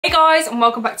Hey guys, and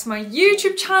welcome back to my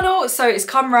YouTube channel. So it's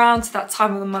come around to that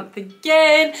time of the month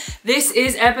again. This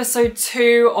is episode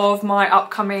 2 of my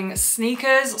upcoming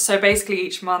sneakers. So basically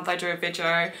each month I do a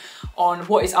video on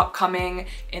what is upcoming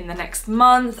in the next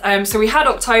month. So we had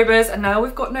October's and now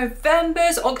we've got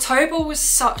November's. October was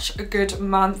such a good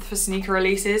month for sneaker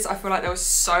releases. I feel like there were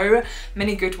so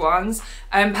many good ones.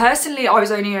 Personally, I was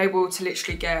only able to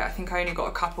literally get, I think I only got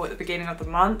a couple at the beginning of the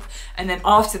month. And then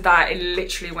after that, it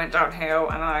literally went downhill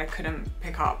and I couldn't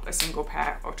pick up a single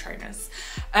pair of trainers.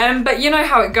 But you know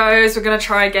how it goes. We're gonna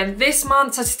try again this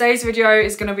month. So today's video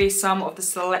is gonna be some of the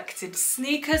selected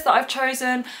sneakers that I've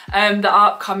chosen that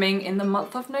are upcoming in the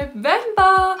month of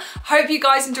November. Hope you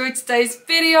guys enjoyed today's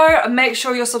video and make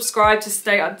sure you're subscribed to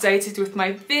stay updated with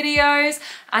my videos.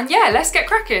 And yeah, let's get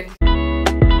cracking.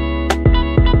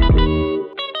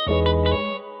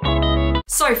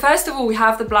 So first of all, we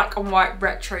have the black and white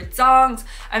retro dunks,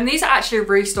 and these are actually a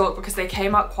restock because they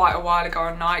came up quite a while ago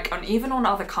on Nike, and even on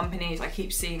other companies I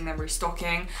keep seeing them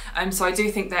restocking. So I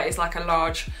do think there is like a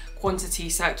large quantity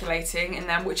circulating in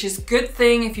them, which is a good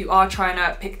thing if you are trying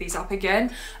to pick these up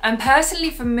again. And personally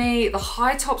for me, the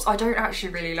high tops I don't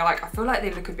actually really like. I feel like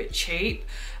they look a bit cheap.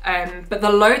 But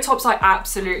the low tops I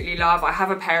absolutely love. I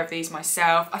have a pair of these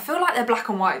myself. I feel like they're black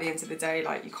and white at the end of the day.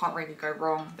 Like, you can't really go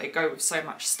wrong. They go with so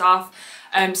much stuff.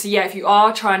 So yeah, if you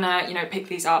are trying to, you know, pick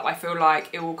these up, I feel like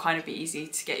it will kind of be easy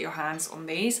to get your hands on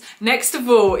these. Next of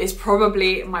all is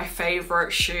probably my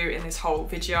favorite shoe in this whole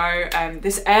video.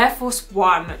 This Air Force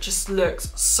One just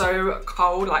looks so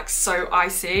cold, like so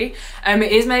icy.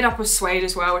 It is made up of suede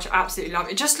as well, which I absolutely love.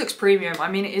 It just looks premium.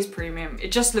 I mean, it is premium.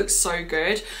 It just looks so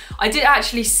good. I did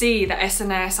actually see that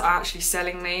S&S are actually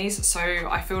selling these, so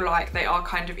I feel like they are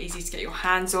kind of easy to get your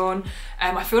hands on.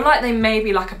 I feel like they may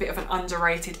be like a bit of an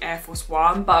underrated Air Force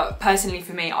One, but personally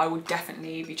for me, I would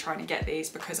definitely be trying to get these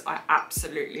because I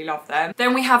absolutely love them.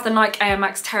 Then we have the Nike Air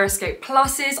Max Terrascape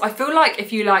Pluses. I feel like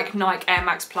if you like Nike Air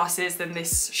Max Pluses, then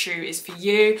this shoe is for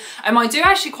you. I do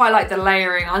actually quite like the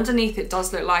layering. Underneath it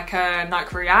does look like a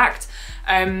Nike React.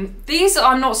 These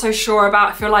I'm not so sure about.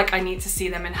 I feel like I need to see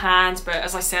them in hand, but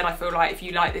as I said, I feel like if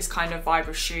you like this kind of vibe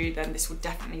of shoe, then this would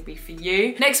definitely be for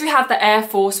you. Next we have the Air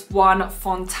Force One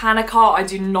Fontanica. I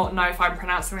do not know if I'm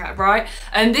pronouncing that right.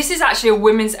 And this is actually a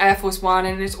women's Air Force One,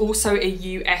 and it's also a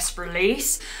US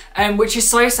release, which is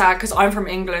so sad because I'm from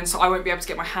England, so I won't be able to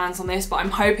get my hands on this, but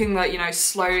I'm hoping that, you know,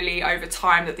 slowly over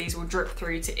time that these will drip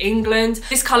through to England.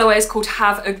 This colorway is called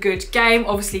Have a Good Game,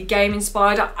 obviously game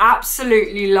inspired. I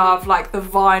absolutely love like the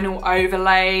vinyl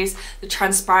overlays, the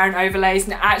transparent overlays,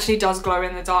 and it actually does glow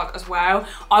in the dark as well.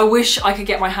 I wish I could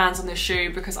get my hands on this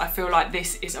shoe because I feel like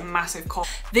this is a massive cop.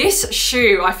 This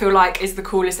shoe I feel like is the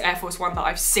coolest Air Force One that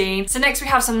I've seen. So next we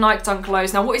have some Nike Dunk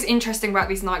Lows. Now what is interesting about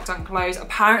these Nike Dunk Lows,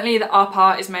 apparently the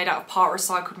upper is made out of part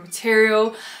recycled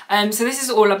material. So this is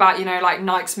all about, you know, like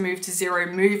Nike's move to zero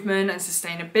movement and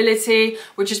sustainability,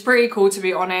 which is pretty cool to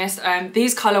be honest.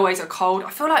 These colorways are cold.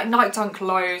 I feel like Nike Dunk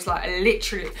Lows, like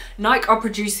literally, Nike are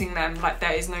producing them like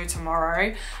there is no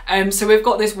tomorrow. So we've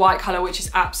got this white color, which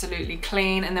is absolutely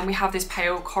clean, and then we have this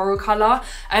pale coral color,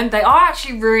 and they are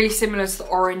actually really similar to the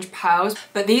orange pearls,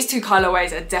 but these two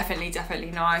colorways are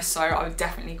definitely nice, so I would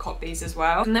definitely cop these as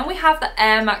well. And then we have the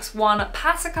Air Max One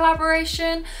Pata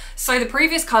collaboration. So the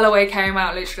previous colorway came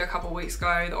out literally a couple of weeks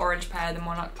ago, the orange pair, the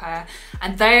monarch pair,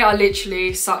 and they are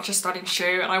literally such a stunning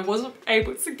shoe, and I wasn't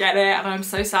able to get it, and I'm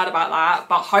so sad about that,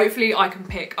 but hopefully I can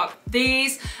pick up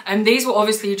these. And these will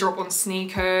obviously drop on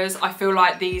sneakers. I feel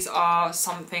like these are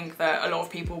something that a lot of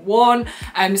people want,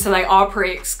 so they are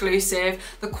pretty exclusive.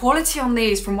 The quality on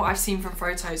these, from what I've seen from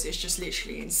photos, is just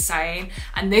literally insane,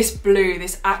 and this blue,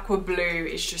 this aqua blue,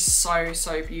 is just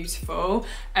so beautiful.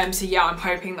 So yeah, I'm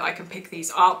hoping that I can pick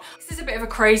these up. This is a bit of a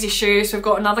crazy shoe, so we've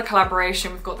got another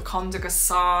collaboration. We've got the Comme des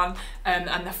Garçons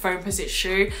and the Foam Posite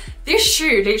shoe. This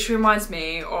shoe literally reminds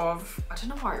me of, I don't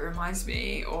know why it reminds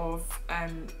me of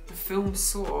the film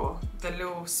Saw, the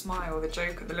little smile, the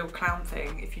Joker, the little clown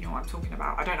thing, if you know what I'm talking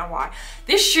about. I don't know why.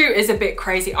 This shoe is a bit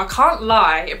crazy. I can't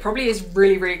lie, it probably is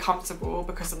really comfortable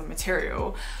because of the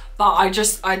material, but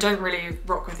I don't really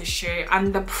rock with this shoe.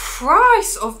 And the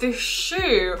price of this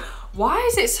shoe, why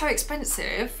is it so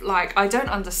expensive? Like, I don't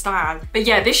understand. But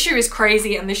yeah, this shoe is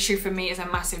crazy, and this shoe for me is a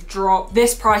massive drop.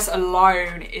 This price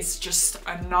alone is just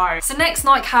a no. So next,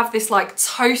 Nike have this like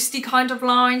toasty kind of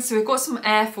line. So we've got some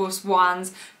Air Force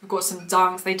Ones, We've got some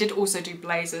dunks. They did also do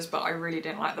blazers, but I really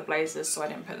didn't like the blazers, so I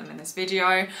didn't put them in this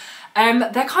video. They're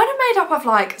kind of made up of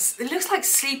like, it looks like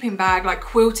sleeping bag, like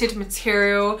quilted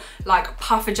material, like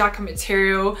puffer jacket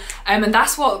material. And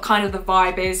that's what kind of the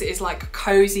vibe is like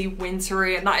cozy,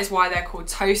 wintry, and that is why they're called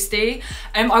Toasty.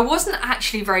 I wasn't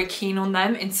actually very keen on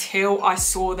them until I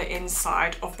saw the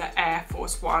inside of the Air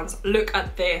Force Ones. Look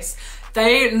at this.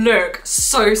 They look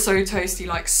so toasty,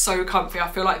 like so comfy. I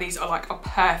feel like these are like a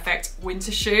perfect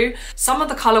winter shoe. Some of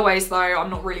the colorways though, I'm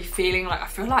not really feeling. Like I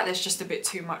feel like there's just a bit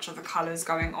too much of the colors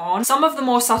going on. Some of the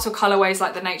more subtle colorways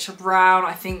like the Nature Brown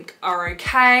I think are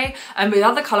okay. And with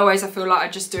other colorways I feel like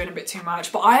are just doing a bit too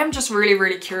much. But I am just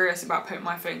really curious about putting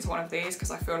my foot into one of these because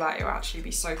I feel like it will actually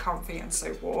be so comfy and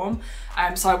so warm.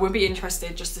 So I would be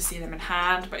interested just to see them in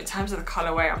hand. But in terms of the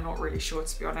colorway, I'm not really sure,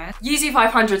 to be honest. Yeezy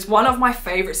 500's one of my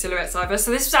favorite silhouettes ever.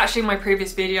 So this was actually my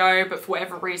previous video, but for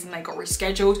whatever reason they got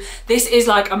rescheduled. This is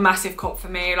like a massive cop for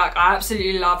me. Like I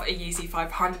absolutely love a Yeezy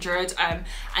 500.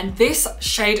 And this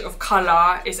shade of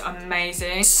color is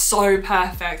amazing. So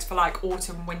perfect for like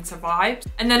autumn winter vibes.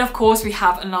 And then of course we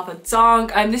have another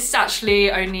dunk, and this is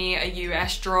actually only a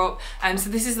US drop. So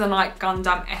this is the Nike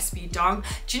Gundam SB dunk.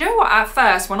 Do you know what, at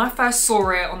first when I first saw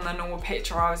it on the normal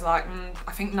picture I was like,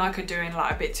 I think Nike are doing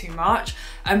like a bit too much.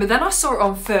 But then I saw it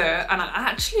on foot and I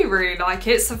actually really like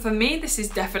it. So for me, this is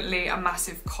definitely a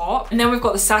massive cop. And then we've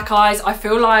got the Sakai's. I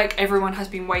feel like everyone has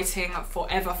been waiting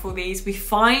forever for these. We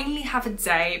finally have a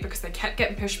day because they kept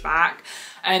getting pushed back.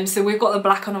 So we've got the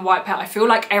black on a white pair. I feel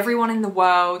like everyone in the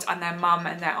world and their mum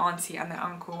and their auntie and their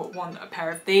uncle want a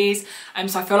pair of these.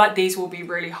 So I feel like these will be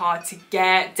really hard to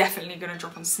get. Definitely gonna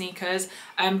drop on sneakers.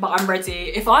 But I'm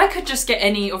ready. If I could just get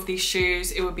any of these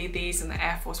shoes, it would be these and the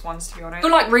Air Force Ones, to be honest. I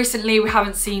feel like recently we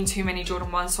haven't seen too many Jordan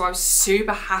 1s, so I was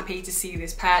super happy to see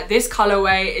this pair. This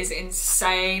colorway is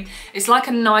insane. It's like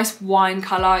a nice wine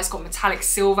color. It's got metallic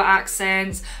silver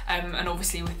accents, and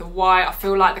obviously with the white, I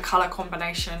feel like the color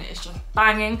combination is just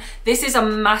banging. This is a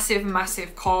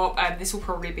massive cop, and this will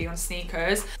probably be on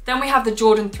sneakers. Then we have the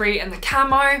Jordan 3 and the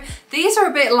camo. These are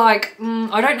a bit like,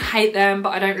 I don't hate them, but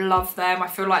I don't love them. I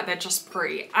feel like they're just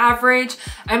pretty average.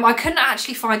 I couldn't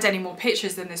actually find any more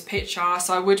pictures than this picture,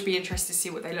 so I would be interested to see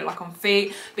what they look like on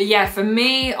feet. But yeah, for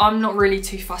me, I'm not really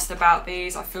too fussed about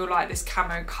these. I feel like this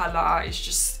camo color is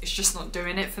just not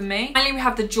doing it for me. Finally, we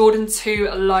have the Jordan 2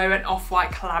 low and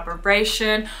off-white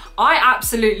collaboration. I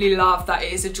absolutely love that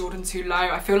it is a Jordan 2 low.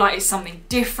 I feel like it's something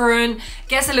different. It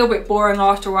gets a little bit boring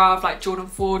after a while, like Jordan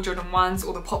 4, Jordan 1s,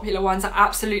 all the popular ones. I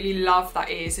absolutely love that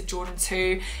it is a Jordan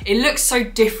 2. It looks so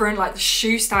different, like the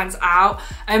shoe stands out.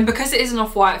 And because it is an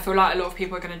off-white, I feel like a lot of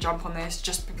people are going to jump on this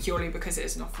just purely because it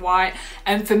is an off-white.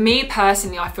 And for me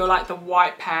personally, I feel like the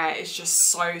white pair is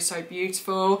just so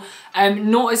beautiful.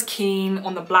 Not as keen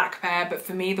on the black pair, but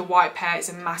for me the white pair is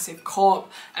a massive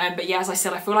cop. But yeah, as I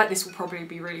said, I feel like this will probably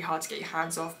be really hard to get your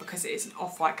hands off because it is an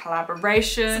off-white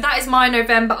collaboration. So that is my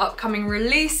November upcoming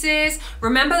releases.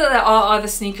 Remember that there are other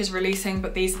sneakers releasing,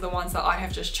 but these are the ones that I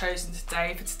have just chosen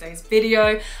today for today's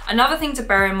video. Another thing to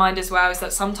bear in mind as well is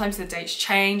that sometimes the dates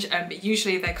change, but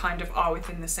usually they kind of are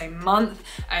within the same month,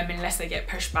 unless they get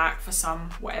pushed back for some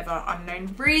whatever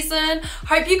unknown reason.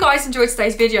 Hope you guys enjoyed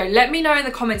today's video. Let me know in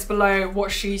the comments below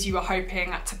what shoes you were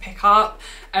hoping to pick up,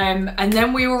 and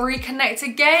then we will reconnect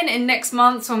again in next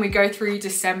month when we go through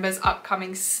December's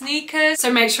upcoming sneakers.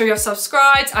 So make sure you're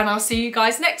subscribed, and I'll see you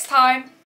guys next time.